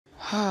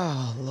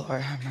Oh, Lord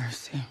have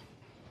mercy.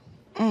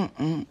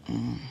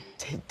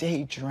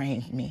 Today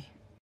drained me.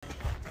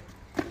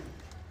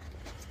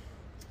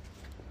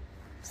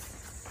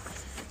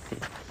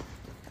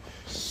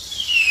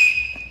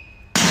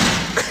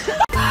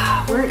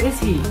 Where is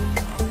he?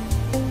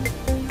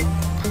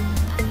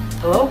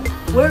 Hello?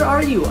 Where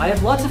are you? I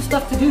have lots of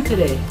stuff to do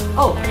today.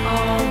 Oh,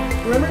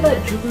 remember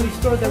that jewelry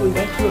store that we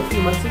went to a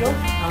few months ago?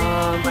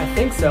 I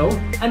think so.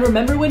 And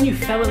remember when you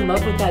fell in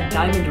love with that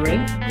diamond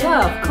ring?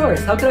 Yeah, of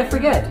course. How could I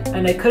forget?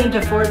 And I couldn't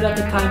afford it at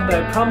the time, but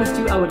I promised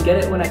you I would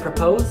get it when I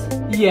propose.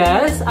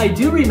 Yes, I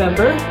do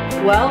remember.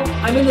 Well,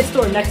 I'm in the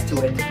store next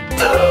to it.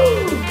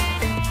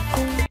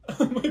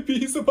 My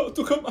pee is about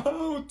to come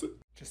out.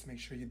 Just make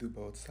sure you do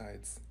both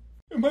sides.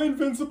 Am I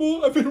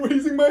invincible? I've been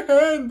raising my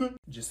hand.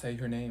 Just say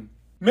her name.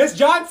 Miss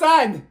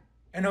Johnson!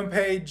 And on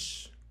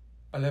page...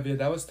 Olivia,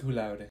 that was too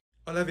loud.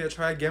 Olivia,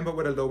 try again but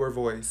with a lower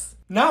voice.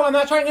 No, I'm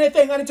not trying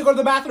anything. I need to go to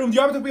the bathroom. Do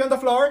you want me to be on the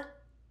floor?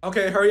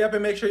 Okay, hurry up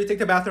and make sure you take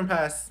the bathroom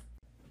pass.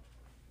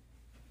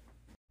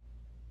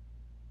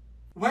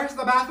 Where's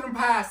the bathroom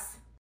pass?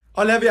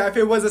 Olivia, if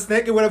it was a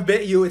snake, it would have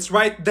bit you. It's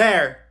right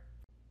there.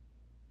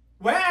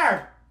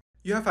 Where?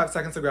 You have 5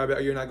 seconds to grab it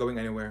or you're not going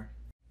anywhere.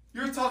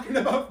 You're talking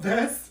about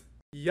this?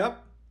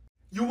 Yup.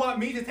 You want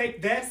me to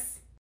take this?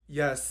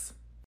 Yes.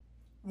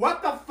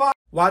 What the fuck?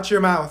 Watch your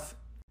mouth.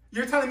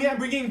 You're telling me I'm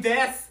bringing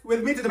this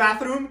with me to the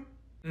bathroom?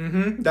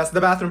 That's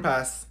the bathroom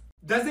pass.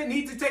 Does it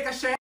need to take a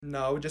shit?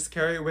 No, just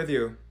carry it with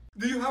you.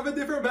 Do you have a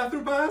different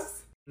bathroom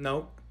pass?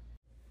 Nope.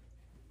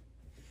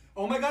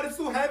 Oh my god, it's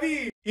so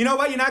heavy. You know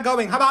what? You're not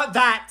going. How about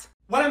that?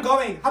 What, I'm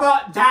going? How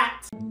about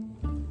that?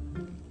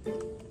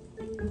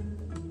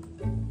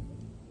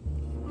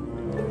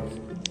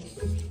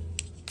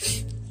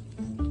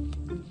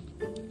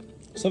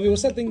 Sophie,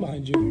 what's that thing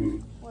behind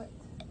you? What?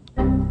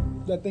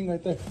 That thing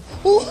right there.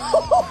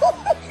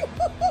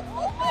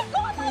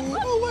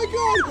 Oh my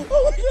god! Oh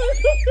my god!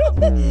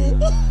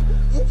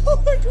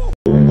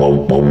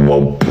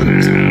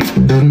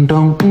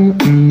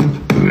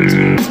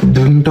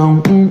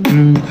 Oh my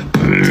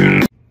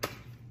god!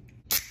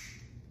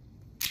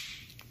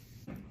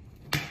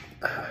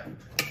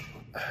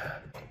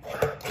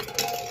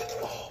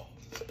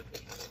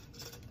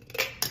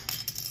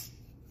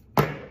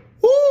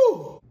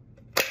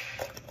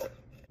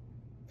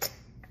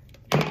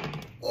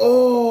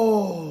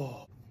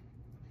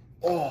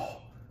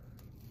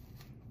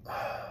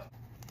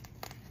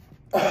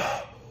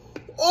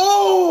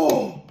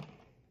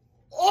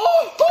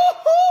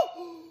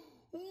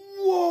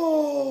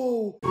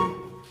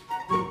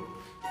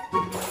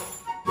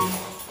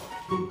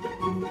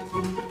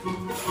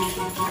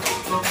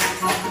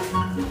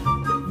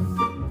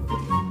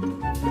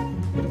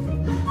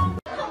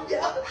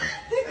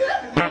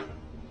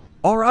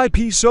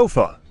 R.I.P.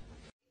 Sofa.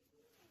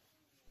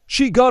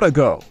 She gotta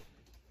go.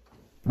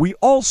 We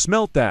all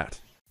smelt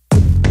that.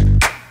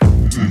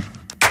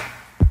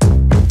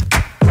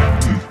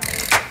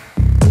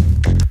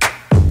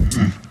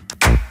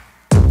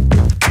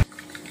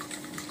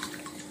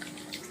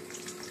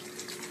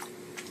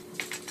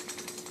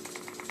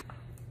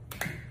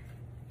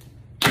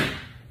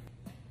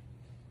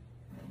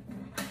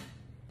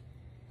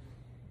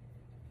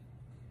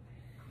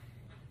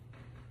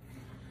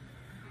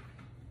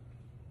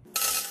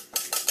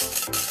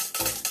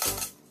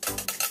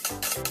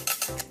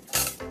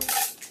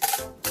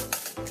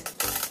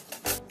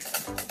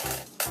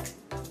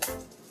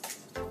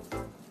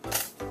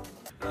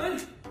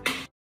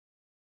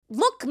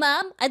 Look,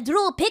 Mom, I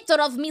drew a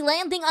picture of me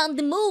landing on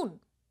the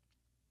moon.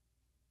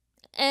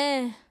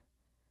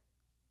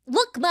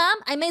 Look, Mom,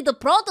 I made a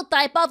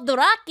prototype of the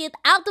rocket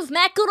out of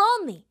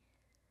macaroni.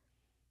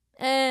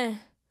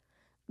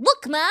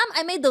 Look, Mom,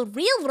 I made a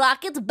real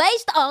rocket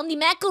based on the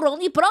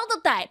macaroni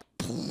prototype.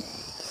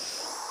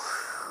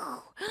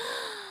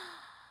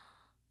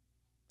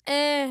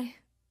 The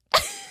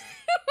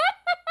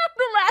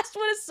last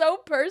one is so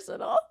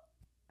personal.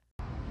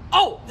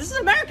 Oh, this is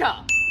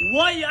America!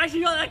 What, you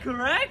actually got that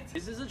correct?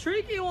 This is a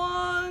tricky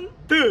one.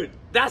 Dude,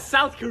 that's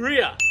South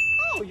Korea.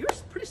 Oh, you're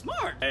pretty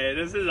smart. Hey,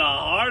 this is a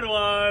hard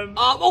one.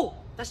 Oh,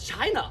 that's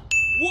China.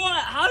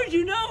 What? How did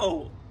you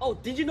know? Oh,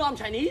 did you know I'm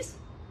Chinese?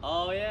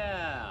 Oh,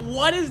 yeah.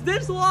 What is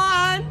this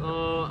one?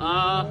 Hurry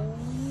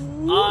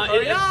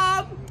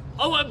up.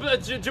 Oh,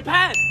 Japan.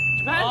 Japan?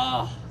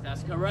 Oh,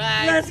 that's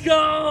correct. Let's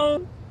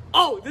go.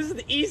 Oh, this is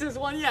the easiest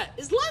one yet.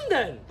 It's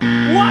London.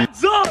 What,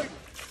 Zog?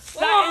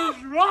 That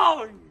is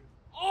wrong.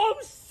 Oh,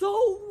 I'm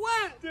so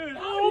wet. Dude,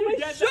 how did you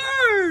get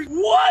shirt?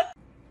 What?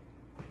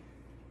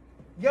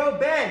 Yo,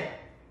 Ben,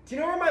 do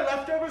you know where my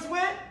leftovers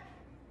went?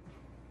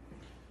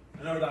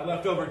 I know where that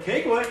leftover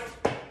cake went.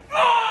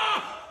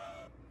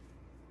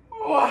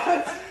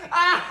 What?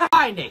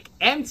 Alright, Nick.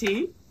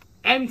 Empty,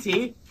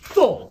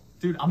 full.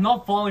 Dude, I'm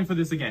not falling for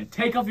this again.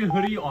 Take off your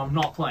hoodie or I'm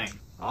not playing.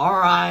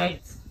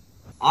 Alright,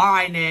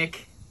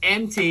 Nick.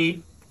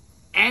 Empty,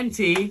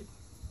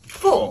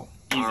 full.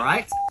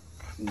 Alright.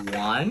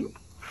 1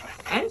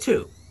 and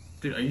 2.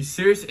 Dude, are you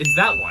serious? It's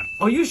that one.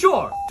 Are you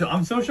sure? Dude,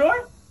 I'm so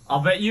sure.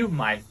 I'll bet you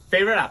my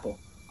favorite apple.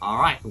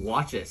 Alright,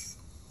 watch this.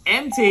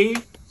 empty,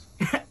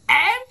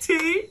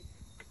 empty,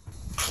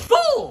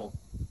 full.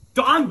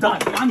 I'm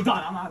done. I'm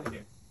out of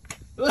here.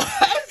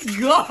 Let's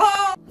go.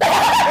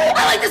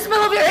 I like the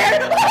smell of your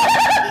hair.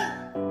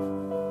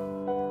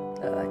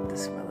 I like the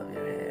smell of your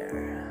hair.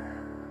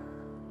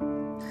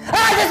 I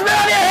like the smell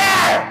of your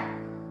hair!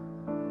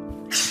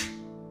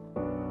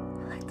 I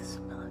like the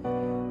smell of your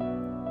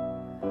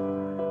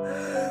hair. I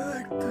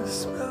like the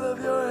smell of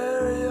your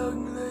hair, young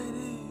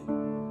lady.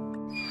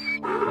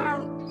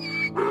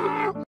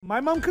 My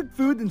mom cooked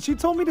food and she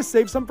told me to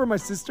save some for my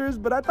sisters,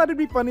 but I thought it'd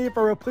be funny if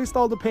I replaced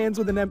all the pans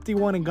with an empty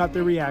one and got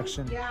their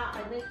reaction. Yeah,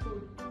 I make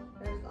food.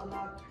 There's a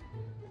lot.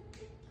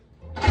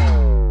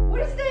 What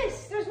is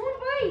this? There's one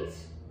bite.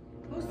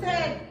 Who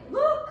said?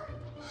 Look.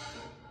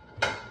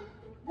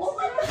 Oh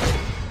my God.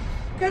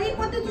 Karim,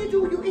 what did you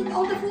do? You ate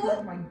all the food?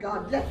 Oh my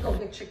God. Let's go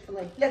get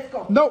Chick-fil-A. Let's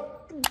go. No.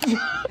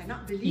 I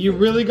cannot believe You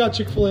really got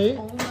Chick-fil-A?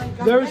 Oh my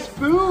God. There's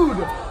food.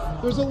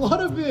 There's a lot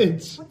of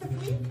it. What the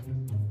freak?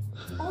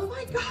 Oh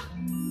my God.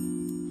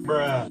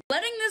 Bruh.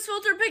 Letting this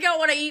filter pick out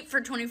what I eat for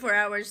 24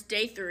 hours,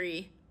 day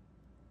 3.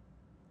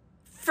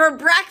 For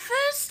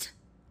breakfast?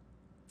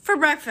 For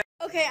breakfast.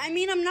 Okay, I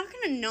mean, I'm not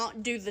gonna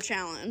not do the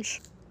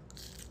challenge.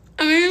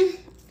 I mean,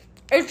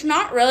 it's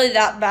not really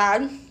that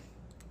bad.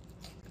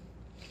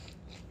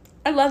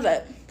 I love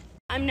it.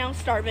 I'm now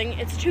starving.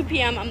 It's 2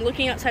 p.m. I'm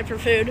looking outside for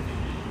food.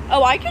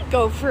 Oh, I could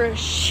go for a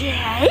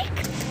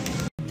shake.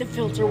 The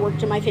filter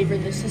worked in my favor.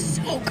 This is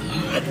so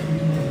good.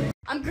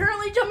 I'm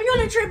currently jumping on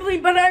a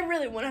trampoline, but I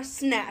really want a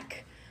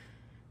snack.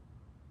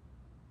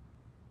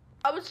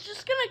 I was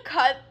just gonna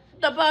cut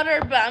the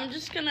butter, but I'm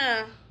just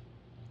gonna...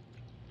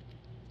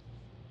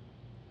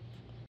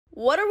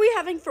 What are we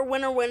having for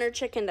winter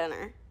chicken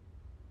dinner?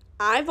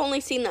 I've only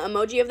seen the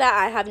emoji of that.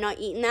 I have not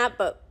eaten that,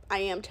 but I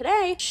am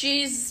today.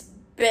 She's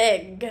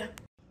big.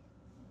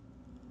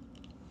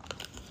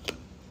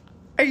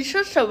 Are you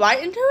supposed to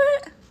bite into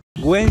it?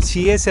 When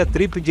she is a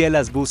trip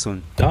jealous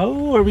buson.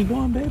 Oh, where are we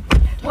going, babe?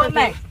 What,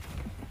 Meg?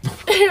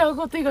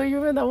 Uncle Tigo, you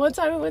remember that one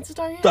time we went to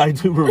Target? I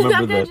do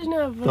remember that.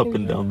 that. Up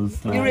and down the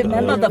slide. You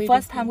remember the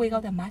first time we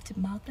got the Magic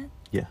Mountain?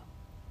 Yeah.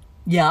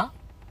 Yeah.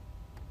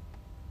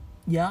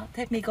 Yeah,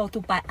 take me go to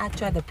buy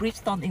Atra the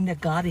Bridgestone in the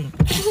garden.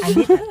 I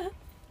need it.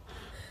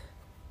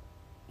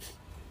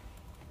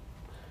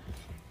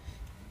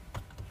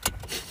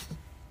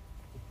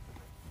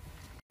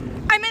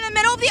 I'm in the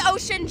middle of the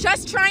ocean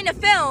just trying to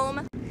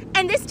film,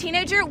 and this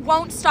teenager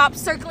won't stop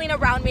circling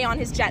around me on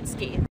his jet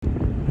ski.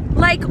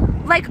 Like,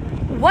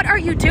 what are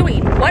you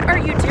doing? What are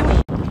you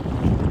doing?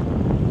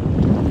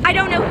 I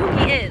don't know who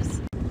he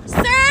is.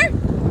 Sir?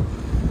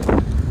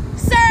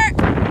 Sir?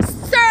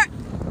 Sir?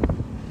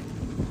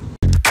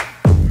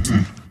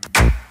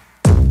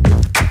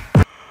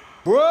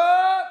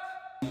 What?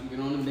 Get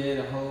on the bed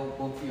and hold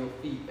both of your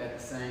feet at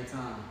the same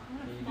time.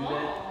 Can you do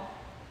that?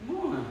 Come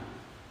on.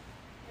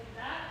 Like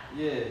that?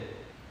 Yeah.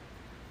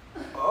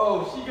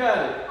 Oh, she got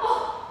it.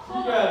 She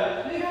got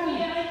it. She got it.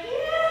 She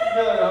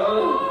got it.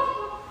 Oh.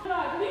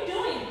 God, what are you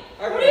doing?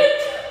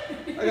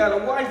 I got a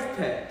wife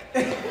pack.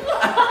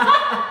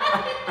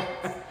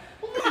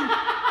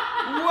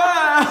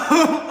 Wow.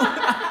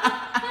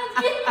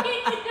 Give me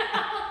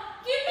down.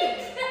 Give me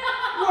down.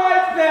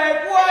 Wife pack.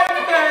 Wife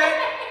pack.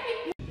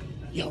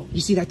 Yo, you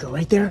see that girl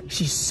right there?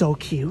 She's so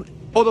cute.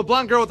 Oh, the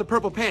blonde girl with the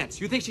purple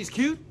pants. You think she's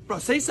cute? Bro,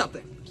 say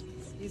something.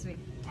 Excuse me.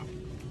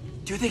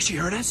 Do you think she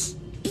heard us?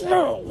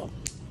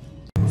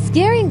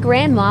 Scaring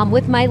grandmom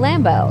with my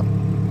Lambo.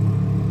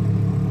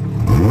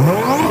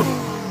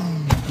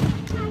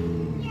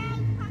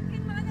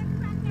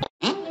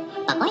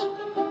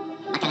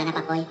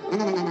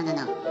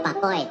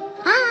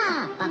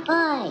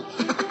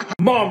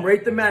 Mom,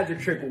 rate the magic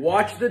trick.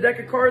 Watch the deck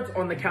of cards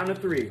on the count of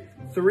 3.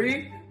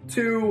 3,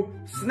 2,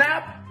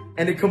 snap,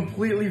 and it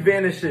completely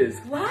vanishes.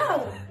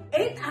 Wow,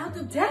 8 out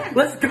of 10.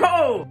 Let's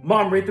go!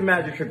 Mom, rate the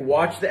magic trick.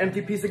 Watch the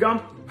empty piece of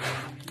gum.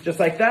 Just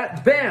like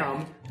that,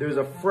 bam, there's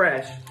a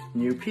fresh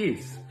new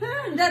piece.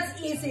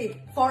 That's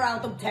easy. 4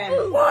 out of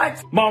 10.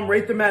 What? Mom,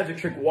 rate the magic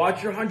trick.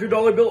 Watch your $100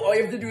 bill. All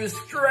you have to do is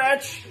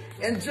stretch.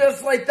 And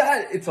just like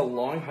that, it's a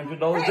long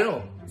 $100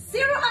 bill.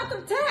 0 out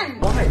of 10.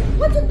 Why?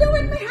 What you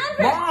doing, my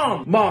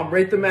hand? Mom,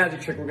 rate the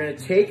magic trick. We're gonna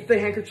take the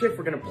handkerchief,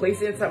 we're gonna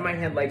place it inside my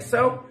hand like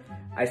so.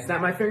 I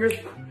snap my fingers,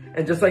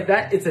 and just like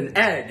that, it's an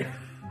egg.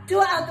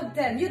 2 out of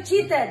 10. You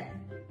cheated.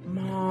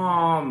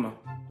 Mom.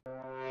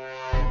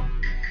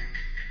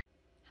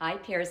 Hi,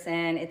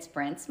 Pearson. It's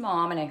Brent's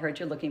mom, and I heard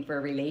you're looking for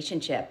a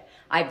relationship.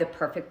 I have the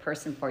perfect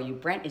person for you.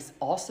 Brent is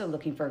also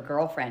looking for a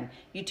girlfriend.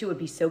 You two would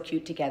be so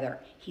cute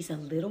together. He's a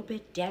little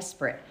bit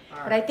desperate,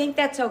 but I think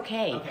that's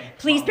okay.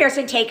 Please,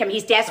 Pearson, take him.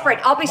 He's desperate.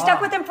 I'll be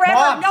stuck with him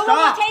forever. No one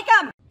will take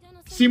him.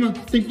 Seema,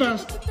 think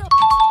fast.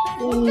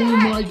 Oh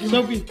my God.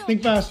 Sophie,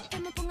 think fast.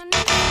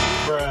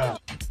 Bruh.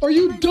 Are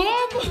you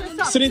dumb?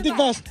 Sitting, think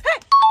fast.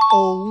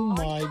 Oh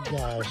my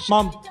gosh.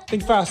 Mom,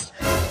 think fast.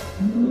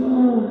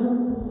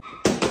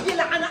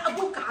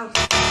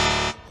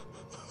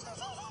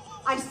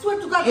 I swear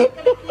to God, I'm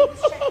gonna clean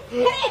this shit.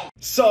 Hey!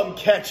 Some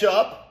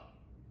ketchup.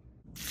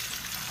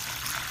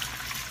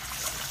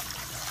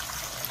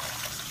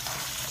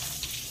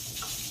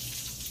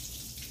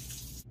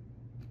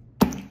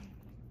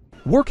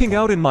 working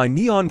out in my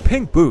neon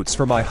pink boots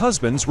for my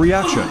husband's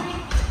reaction.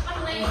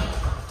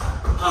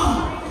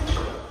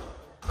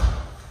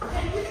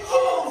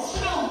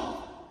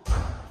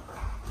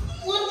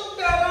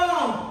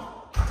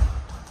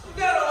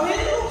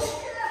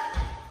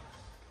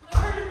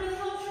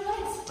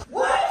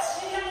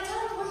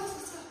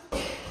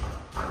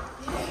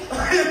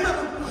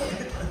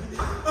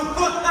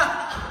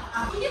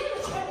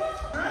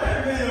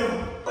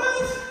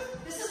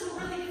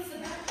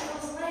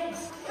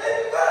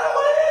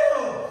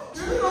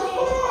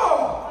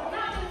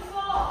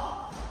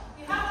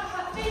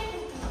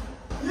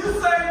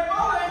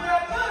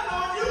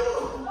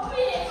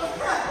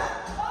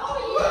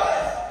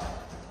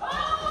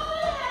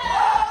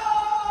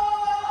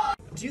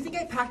 Do you think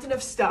I packed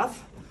enough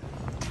stuff?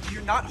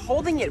 You're not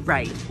holding it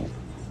right.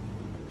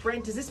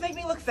 Brent, does this make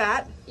me look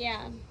fat?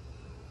 Yeah.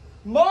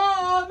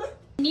 Mom!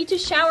 I need to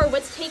shower.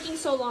 What's taking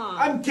so long?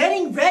 I'm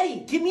getting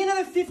ready. Give me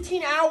another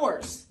 15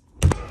 hours.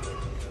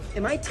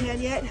 Am I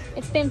tan yet?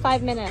 It's been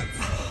 5 minutes.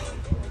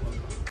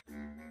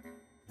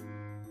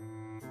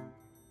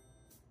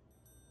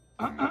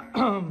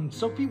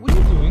 Sophie, what are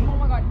you doing? Oh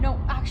my god, no,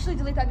 actually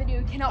delete that video.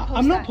 You cannot post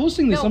I'm not that.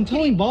 posting this. No, I'm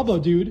telling Baba,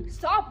 dude.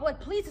 Stop, like,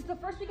 please, it's the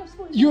first week of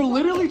school. You're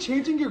literally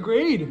changing your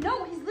grade.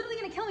 No, he's literally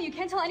gonna kill me. You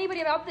can't tell anybody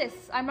about this.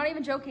 I'm not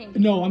even joking.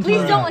 No, I'm Please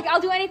sorry. don't, like, I'll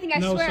do anything, I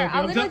No, swear. Sophie,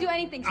 I'll I'm literally te- do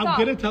anything. Stop. I'm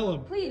gonna tell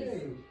him. Please.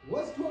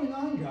 What's going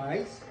on,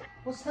 guys?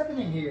 What's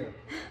happening here?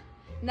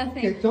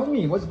 Nothing. Okay, tell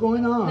me, what's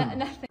going on?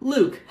 Nothing.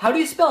 Luke, how do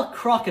you spell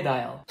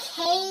crocodile?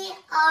 K-R-O-K-D-A-I-L.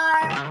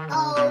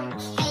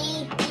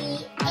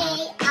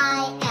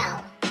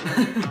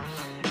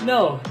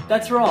 No,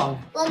 that's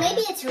wrong. Well,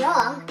 maybe it's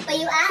wrong, but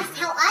you asked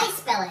how I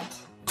spell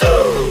it.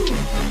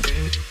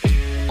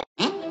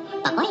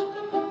 Papoy?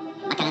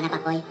 Baka na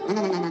papoy?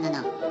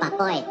 No.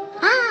 Papoy.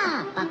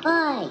 Ah,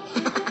 papoy.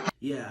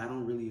 Yeah, I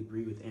don't really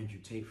agree with Andrew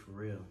Tate for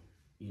real.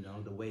 You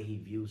know, the way he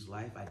views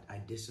life,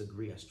 I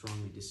disagree. I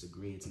strongly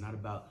disagree. It's not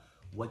about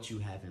what you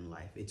have in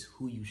life. It's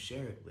who you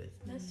share it with.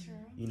 That's true.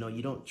 You know,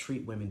 you don't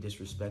treat women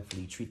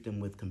disrespectfully. You treat them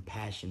with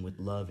compassion, with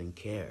love and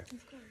care.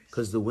 Of course.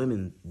 Because the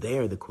women, they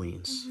are the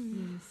queens.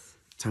 Mm-hmm.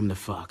 Time to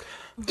fuck.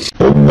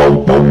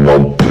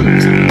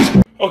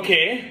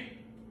 Okay.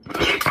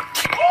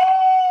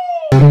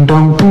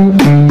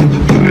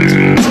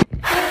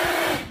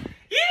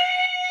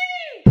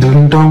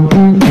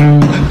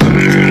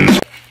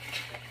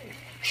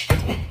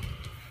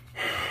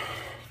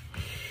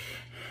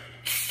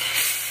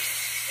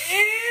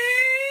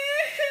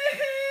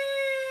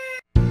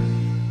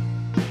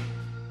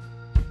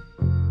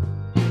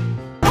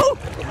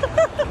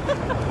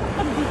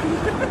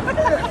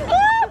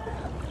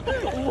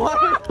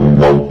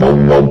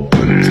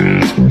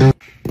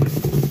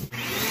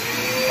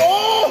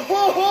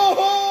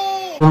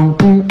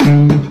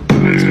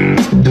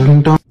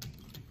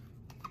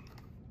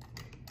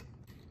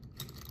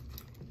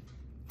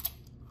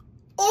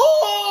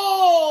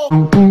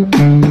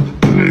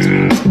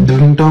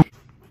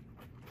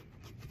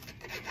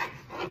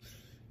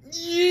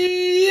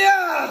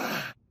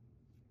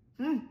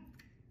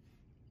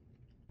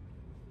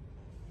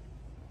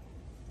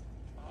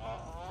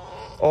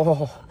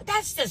 Oh.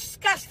 That's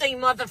disgusting,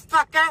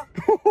 motherfucker.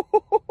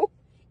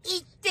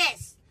 Eat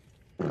this.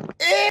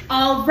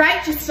 All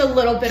right, just a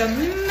little bit of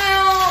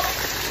milk.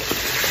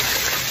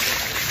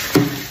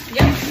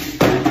 Yep.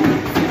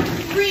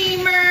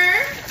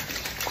 Creamer.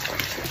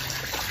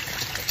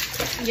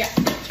 Yeah.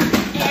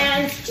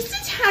 And just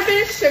a tad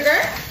bit of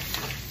sugar.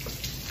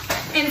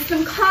 And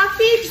some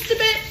coffee, just a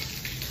bit.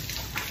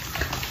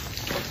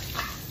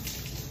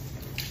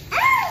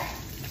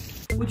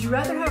 Would you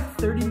rather have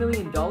 $30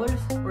 million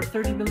or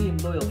 30 million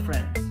loyal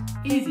friends?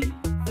 Easy,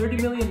 30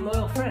 million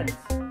loyal friends.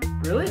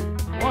 Really?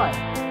 Why?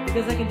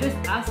 Because I can just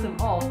ask them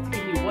all to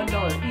give me $1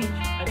 each,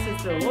 and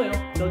since they're loyal,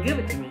 they'll give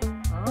it to me.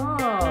 Oh,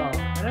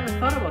 I never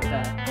thought about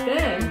that.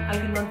 Then I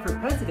can run for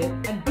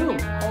president, and boom,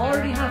 I'll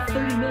already have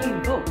 30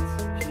 million votes.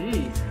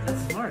 Jeez,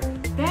 that's smart.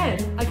 Then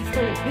I can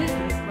start a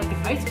business like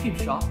an ice cream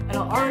shop, and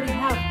I'll already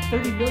have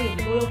 30 million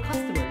loyal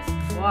customers.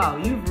 Wow,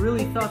 you've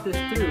really thought this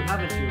through,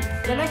 haven't you?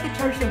 Then I could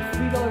charge them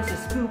 $3 a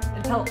scoop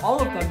and tell all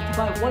of them to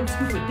buy 1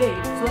 scoop a day,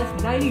 so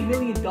that's $90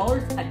 million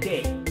a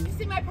day. You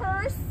see my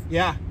purse?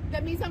 Yeah.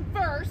 That means I'm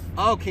first.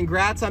 Oh,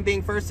 congrats on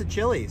being first at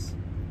Chili's.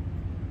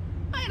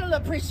 I don't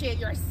appreciate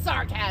your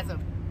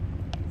sarcasm.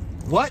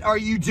 What are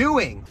you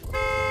doing?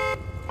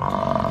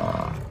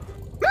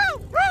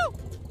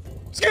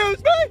 Excuse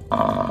me?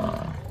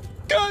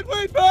 Can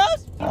we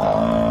pass?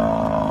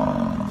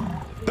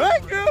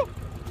 Thank you.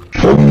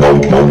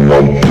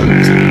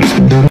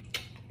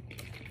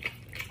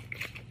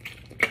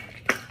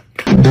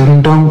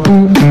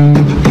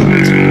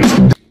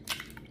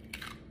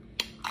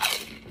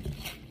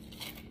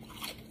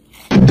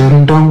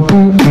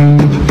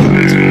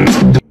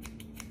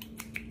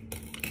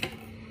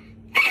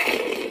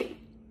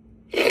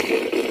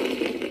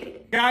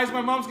 Guys,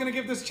 my mom's gonna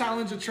give this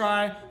challenge a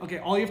try. Okay,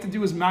 all you have to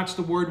do is match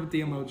the word with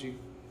the emoji.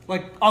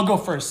 Like, I'll go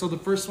first. So the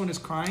first one is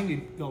crying.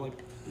 You go like,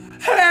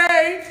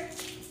 hey!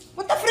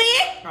 What the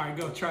freak? All right,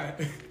 go try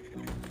it.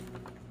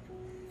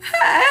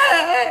 Hey!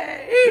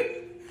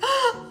 Hey!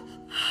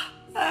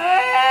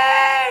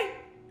 Hey!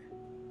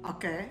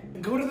 Okay.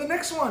 Go to the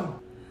next one.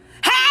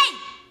 Hey!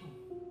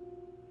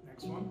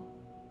 Next one.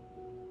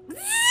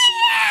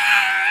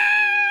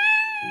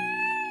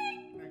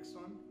 Next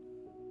one.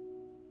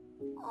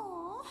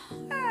 Oh,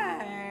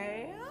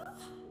 hey.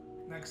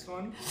 Next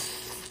one.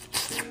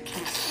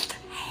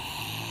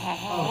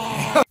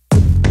 Okay.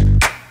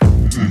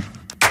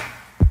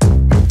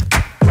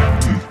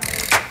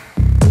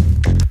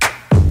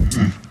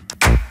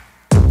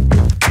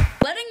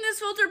 Letting this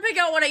filter pick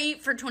out what I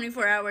eat for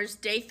 24 hours,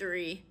 day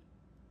 3.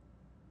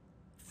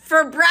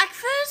 For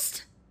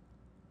breakfast?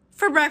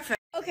 For breakfast.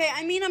 Okay,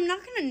 I mean, I'm not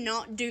gonna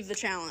not do the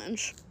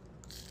challenge.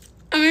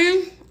 I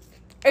mean,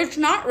 it's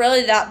not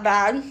really that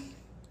bad.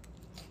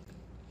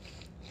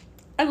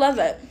 I love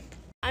it.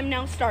 I'm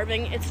now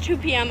starving. It's 2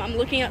 p.m. I'm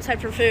looking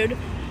outside for food.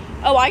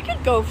 Oh, I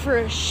could go for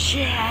a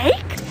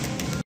shake.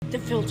 The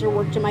filter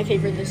worked in my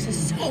favor. This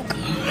is so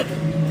good.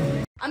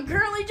 I'm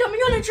currently jumping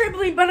on a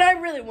trampoline, but I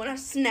really want a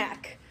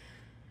snack.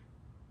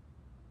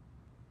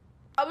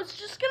 I was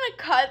just gonna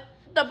cut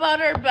the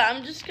butter, but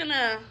I'm just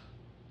gonna...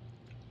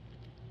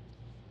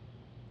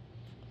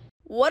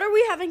 What are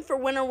we having for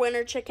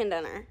winter chicken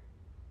dinner?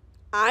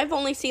 I've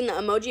only seen the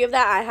emoji of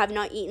that. I have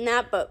not eaten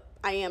that, but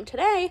I am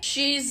today.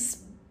 She's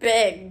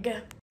big.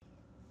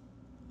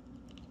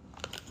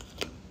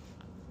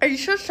 Are you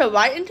supposed to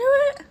bite into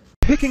it?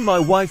 Picking my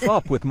wife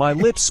up with my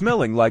lips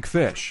smelling like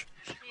fish.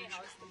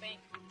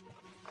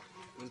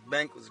 This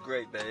bank was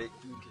great, babe.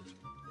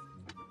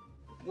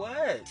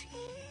 What?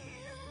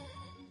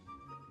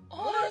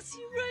 Oh, that's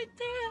you right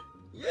there.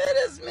 Yeah,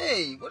 that's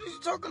me. What are you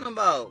talking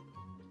about?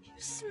 You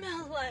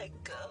smell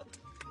like a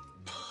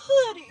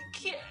putty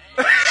cat.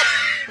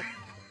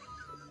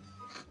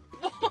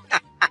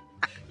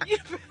 You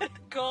better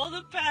call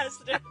the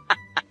pastor.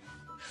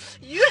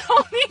 You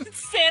don't need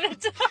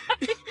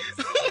sanitize.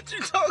 What you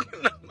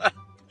talking about?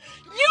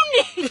 You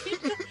need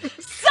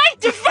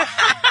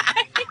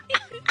sanctified.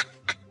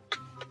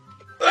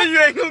 Oh, you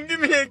ain't gonna give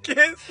me a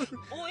kiss?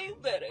 Oh, you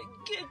better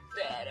get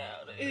that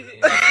out of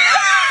here.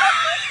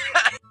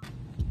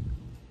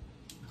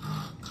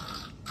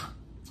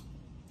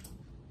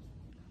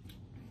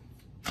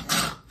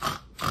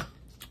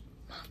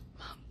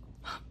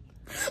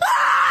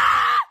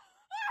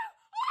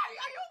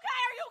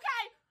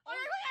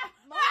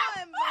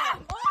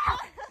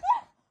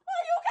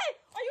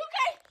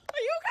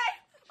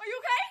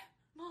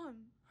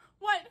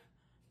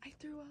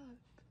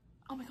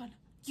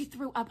 You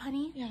threw up,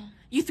 honey? Yeah.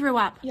 You threw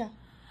up? Yeah.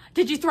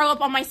 Did you throw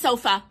up on my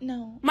sofa?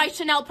 No. My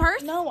Chanel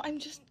purse? No,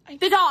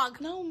 The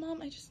dog? No,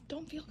 Mom, I just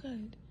don't feel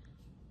good.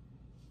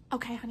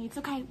 Okay, honey, it's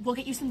okay. We'll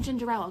get you some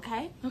ginger ale,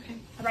 okay? Okay.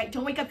 All right,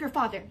 don't wake up your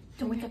father.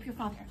 Don't wake up your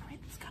father. All right,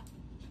 let's go.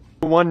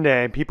 One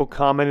day, people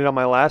commented on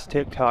my last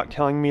TikTok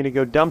telling me to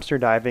go dumpster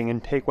diving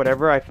and take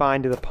whatever I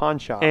find to the pawn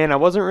shop. And I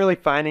wasn't really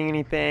finding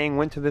anything,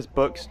 went to this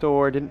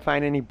bookstore, didn't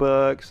find any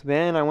books.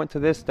 Then I went to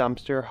this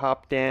dumpster,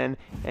 hopped in,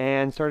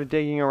 and started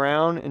digging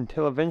around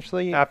until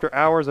eventually, after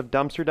hours of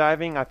dumpster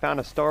diving, I found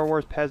a Star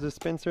Wars Pez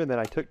dispenser that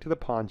I took to the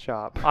pawn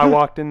shop. I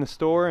walked in the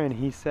store and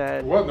he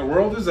said, "What in the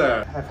world is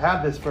that?" "I've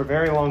had this for a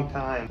very long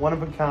time. One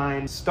of a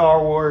kind Star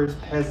Wars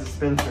Pez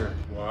dispenser."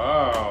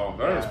 Wow,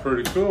 that is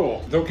pretty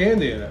cool. No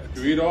candy in it.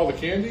 You eat all the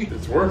candy?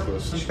 It's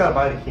worthless. You just gotta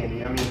buy the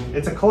candy. I mean,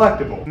 it's a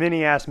collectible. And then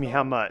he asked me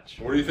how much.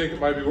 What do you think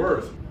it might be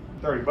worth?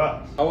 $30.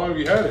 How long have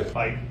you had it?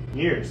 Like,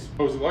 years.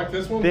 Oh, is it like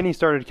this one? Then he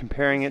started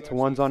comparing it to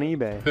ones on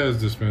eBay. Pez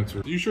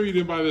dispenser. You sure you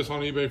didn't buy this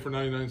on eBay for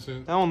 99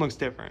 cents? That one looks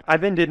different. I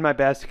then did my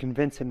best to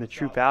convince him the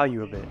true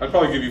value of it. I'd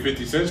probably give you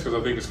 50 cents because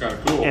I think it's kind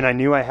of cool. And I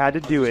knew I had to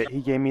do it. He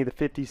gave me the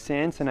 50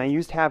 cents and I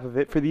used half of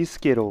it for these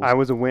Skittles. I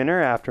was a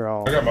winner after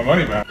all. I got my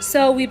money back.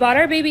 So we bought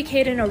our baby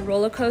Caden a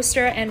roller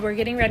coaster and we're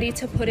getting ready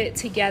to put it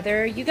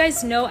together. You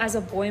guys know as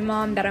a boy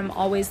mom that I'm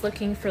always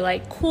looking for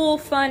like cool,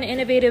 fun,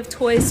 innovative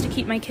toys to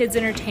keep my kids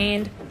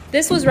entertained.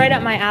 This was right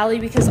up my alley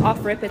because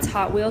off rip it's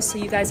Hot Wheels, so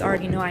you guys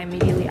already know I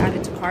immediately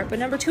added to cart. But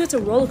number 2, it's a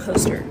roller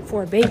coaster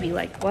for a baby.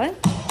 Like, what?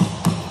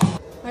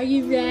 Are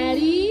you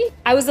ready?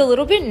 I was a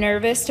little bit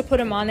nervous to put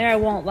him on there, I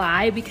won't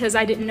lie, because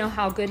I didn't know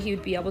how good he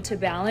would be able to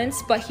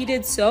balance, but he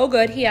did so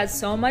good. He had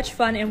so much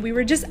fun, and we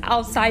were just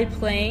outside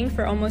playing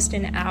for almost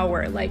an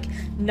hour, like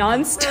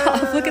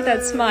non-stop. Look at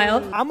that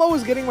smile. I'm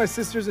always getting my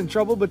sisters in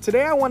trouble, but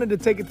today I wanted to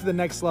take it to the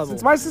next level.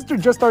 Since my sister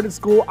just started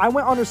school, I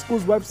went on her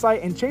school's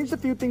website and changed a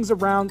few things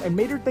around and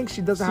made her think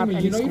she doesn't have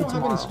any school tomorrow. You know you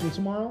don't have any school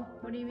tomorrow?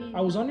 What do you mean?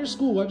 I was on your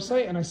school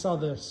website and I saw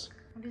this.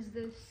 What is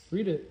this?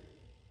 Read it.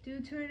 Due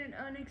to an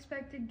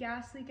unexpected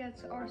gas leak at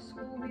our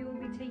school, we will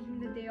be taking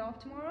the day off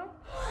tomorrow.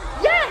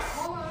 Yes!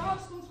 Mama, I have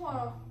school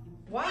tomorrow.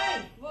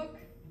 Why? Look,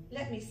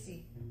 let me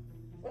see.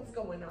 What's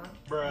going on?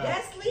 Bruh.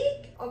 Gas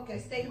leak? Okay,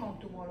 stay home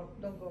tomorrow.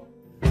 Don't go.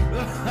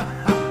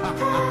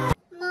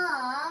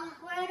 Mom,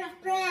 we're out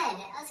of bread.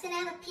 I was gonna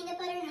have a peanut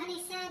butter and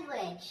honey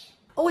sandwich.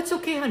 Oh, it's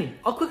okay, honey.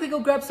 I'll quickly go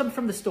grab some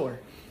from the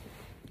store.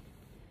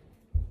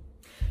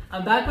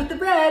 I'm back with the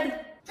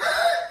bread.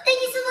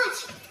 Thank you so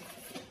much.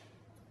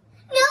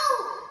 No!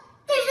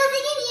 There's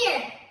nothing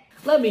in here!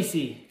 Let me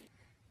see.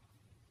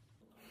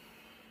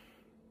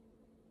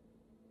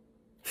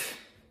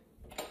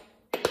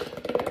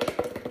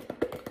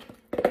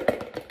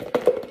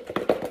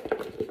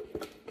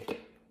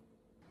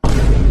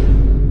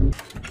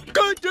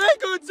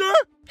 good, sir.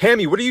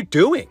 Hammy, what are you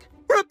doing?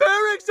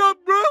 Repairing some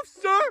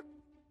roofs, sir.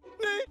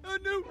 Need a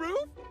new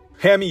roof?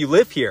 Hammy, you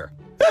live here.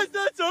 Is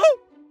that so?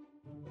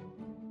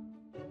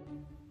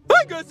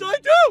 I guess I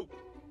do.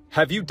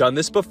 Have you done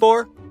this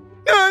before?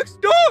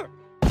 Next door.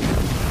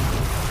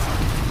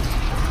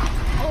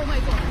 Oh my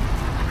god.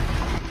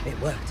 It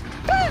worked.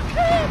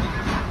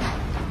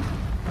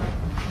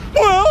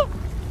 Well,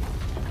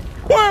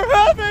 we're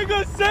having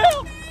a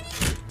sale.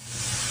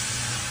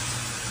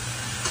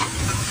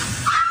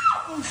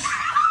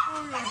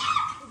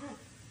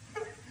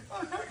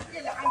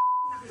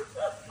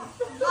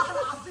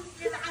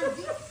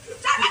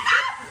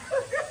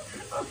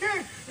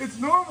 Okay, it's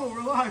normal.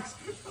 Relax.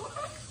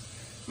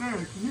 There,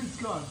 it's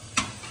gone.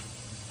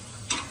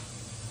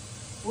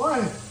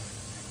 What?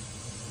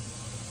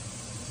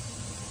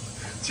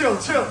 Chill.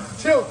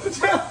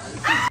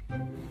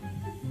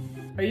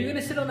 Are you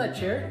gonna sit on that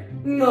chair?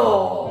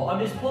 No, I'm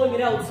just pulling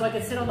it out so I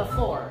can sit on the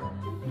floor.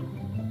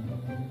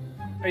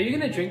 Are you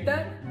gonna drink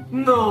that?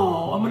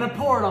 No, I'm gonna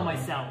pour it on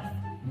myself.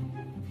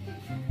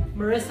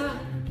 Marissa?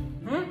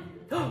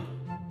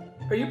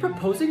 Are you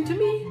proposing to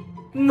me?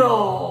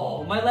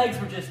 No, my legs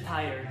were just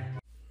tired.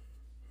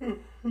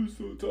 I'm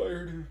so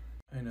tired.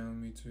 I know,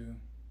 me too.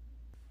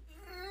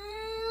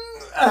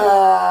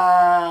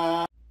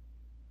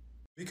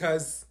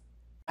 Because...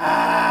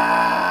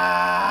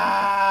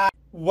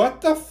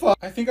 What the fuck?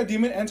 I think a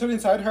demon entered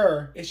inside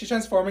her. Is she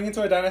transforming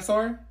into a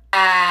dinosaur?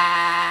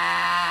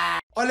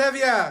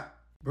 Olivia!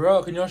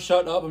 Bro, can you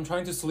shut up? I'm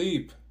trying to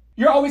sleep.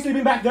 You're always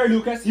sleeping back there,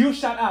 Lucas. You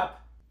shut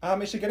up.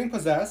 Is she getting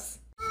possessed?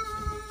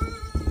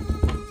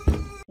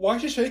 Why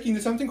is she shaking?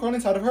 Did something crawl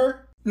inside of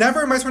her?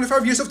 Never in my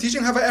 25 years of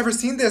teaching have I ever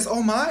seen this.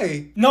 Oh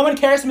my. No one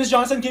cares, Miss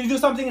Johnson. Can you do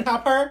something and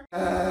help her?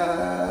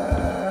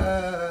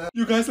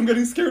 You guys, I'm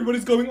getting scared. What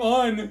is going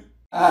on?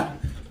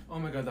 Oh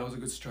my god, that was a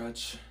good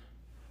stretch.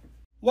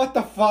 What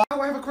the fuck?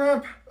 Oh, I have a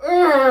cramp.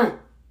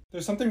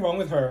 There's something wrong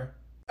with her.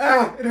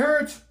 It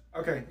hurts.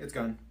 Okay, it's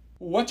gone.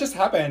 What just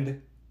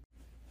happened?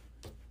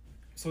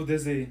 So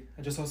dizzy.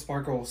 I just saw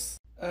sparkles.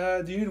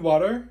 Do you need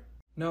water?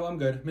 No, I'm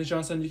good. Miss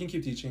Johnson, you can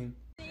keep teaching.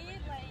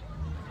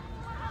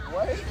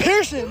 What?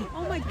 Pearson!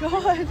 Oh my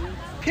god!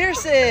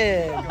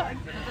 Pearson!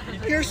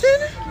 Pearson?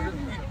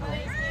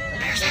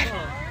 Pearson!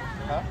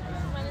 Huh?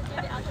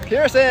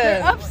 Pearson!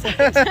 They're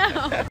upside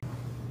down.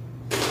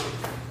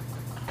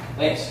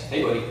 Lance,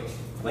 hey buddy.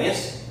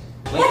 Lance?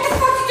 What the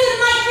fuck you do to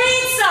my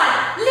grandson?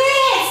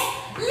 Liz!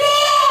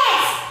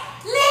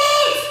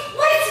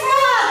 What's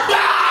wrong?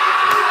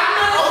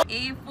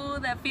 Hey fool,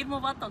 that firmo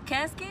vato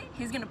casket,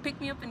 he's gonna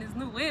pick me up in his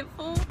new whip,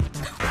 fool.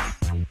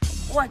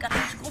 Oh, I gotta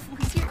let you go, fool,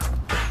 he's here.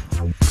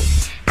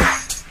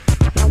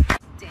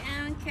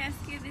 Damn,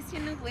 casket, this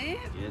your new whip?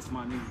 Yeah, it's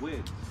my new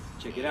whip.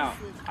 Check it out.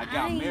 I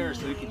got mirrors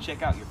so you can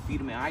check out your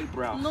feet and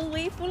eyebrows. No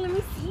way, fool, let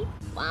me see.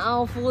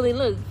 Wow, fool, they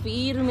look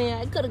firme.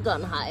 I could've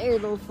gotten higher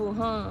though, fool,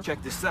 huh?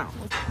 Check this out.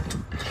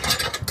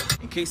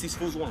 In case these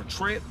fools want to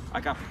trip,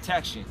 I got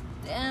protection.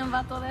 Damn,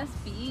 vato, that's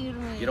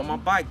firme. Get on my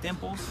bike,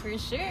 Dimples. For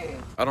sure.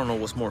 I don't know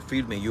what's more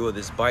firme than you or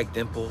this bike,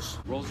 Dimples.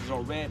 Roses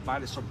are red,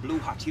 violets are blue,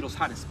 hot Cheetos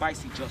hot and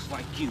spicy just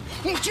like you.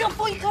 Hey, chill,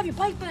 fool, you got your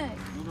bike back.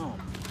 No.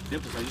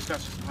 Dimples, I just got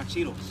some hot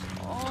Cheetos.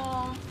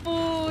 Oh,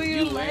 fool,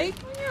 you like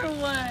me or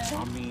what?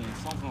 I mean,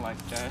 something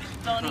like that.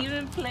 Don't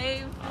even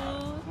play,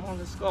 fool. Come on,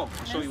 let's go.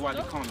 I'll show you why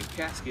they call me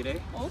Casket, eh?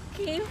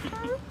 Okay,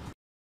 fool.